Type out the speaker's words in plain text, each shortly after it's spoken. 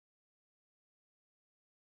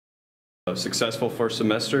A successful first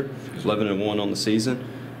semester, 11-1 on the season,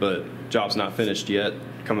 but job's not finished yet.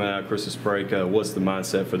 Coming out of Christmas break, what's the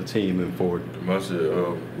mindset for the team moving forward? The mindset,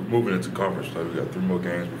 we're moving into conference play. We got 3 more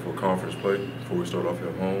games before conference play, before we start off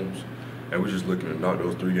at homes. And we're just looking to knock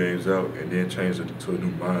those 3 games out and then change it to a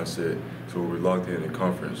new mindset so we're locked in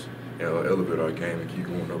conference and elevate our game and keep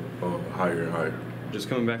going up higher and higher. Just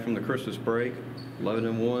coming back from the Christmas break,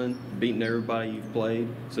 11-1, beating everybody you've played.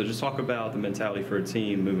 So just talk about the mentality for a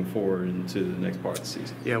team moving forward into the next part of the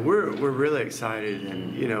season. Yeah, we're really excited,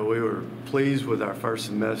 and we were pleased with our first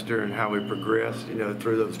semester and how we progressed,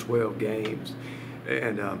 through those 12 games,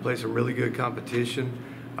 and played some really good competition.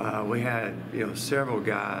 We had several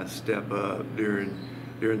guys step up during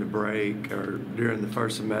the break or during the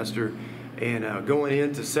first semester. And going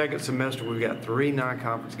into second semester, we've got 3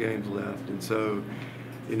 non-conference games left. And so,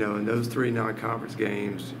 in those 3 non-conference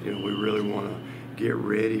games, we really want to get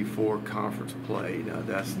ready for conference play.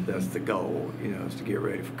 That's the goal, is to get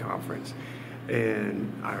ready for conference.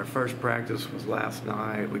 And our first practice was last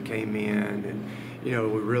night. We came in and, we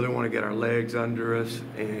really want to get our legs under us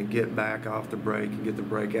and get back off the break and get the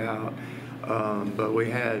break out. But we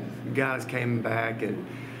had guys came back and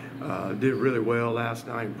did really well last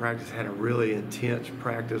night in practice, had a really intense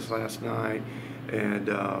practice last night, and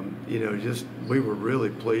we were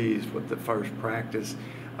really pleased with the first practice.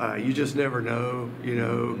 You just never know,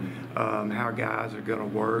 how guys are going to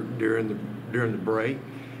work during the break,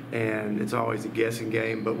 and it's always a guessing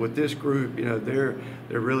game. But with this group, they're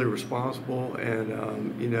really responsible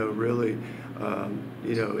and really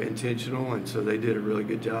intentional, and so they did a really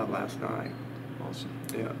good job last night. Awesome.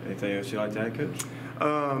 Yeah. Anything else you'd like to add, Coach?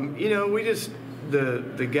 We just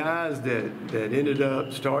the guys that ended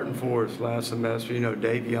up starting for us last semester.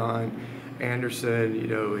 Davion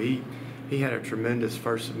Anderson. He had a tremendous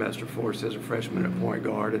first semester for us as a freshman at point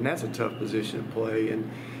guard, and that's a tough position to play. And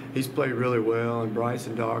he's played really well. And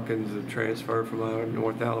Bryson Dawkins, a transfer from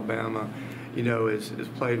North Alabama, has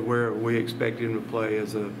played where we expected him to play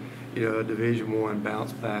as a Division I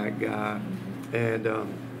bounce back guy. And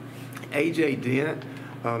AJ Dent.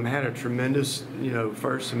 Had a tremendous,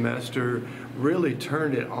 first semester, really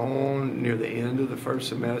turned it on near the end of the first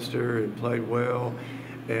semester and played well.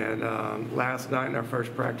 And last night in our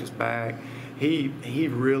first practice back, he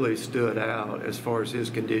really stood out as far as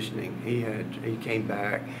his conditioning. He came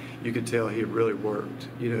back. You could tell he had really worked,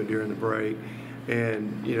 during the break.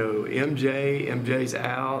 And MJ's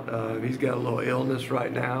out. He's got a little illness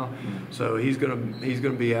right now, so he's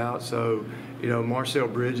gonna be out. So Marcel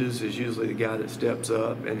Bridges is usually the guy that steps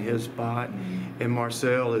up in his spot, and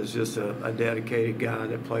Marcel is just a dedicated guy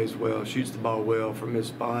that plays well, shoots the ball well from his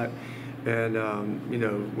spot, and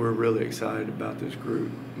we're really excited about this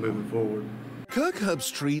group moving forward. Kirk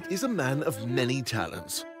Herbstreit is a man of many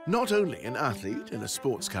talents. Not only an athlete and a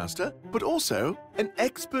sportscaster, but also an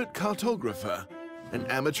expert cartographer, an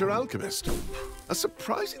amateur alchemist, a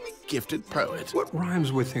surprisingly gifted poet. What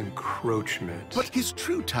rhymes with encroachment? But his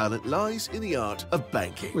true talent lies in the art of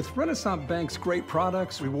banking. With Renaissance Bank's great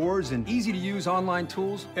products, rewards, and easy-to-use online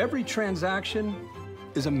tools, every transaction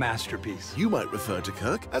is a masterpiece. You might refer to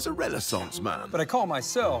Kirk as a Renaissance man. But I call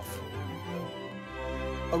myself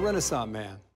a Renaissance man.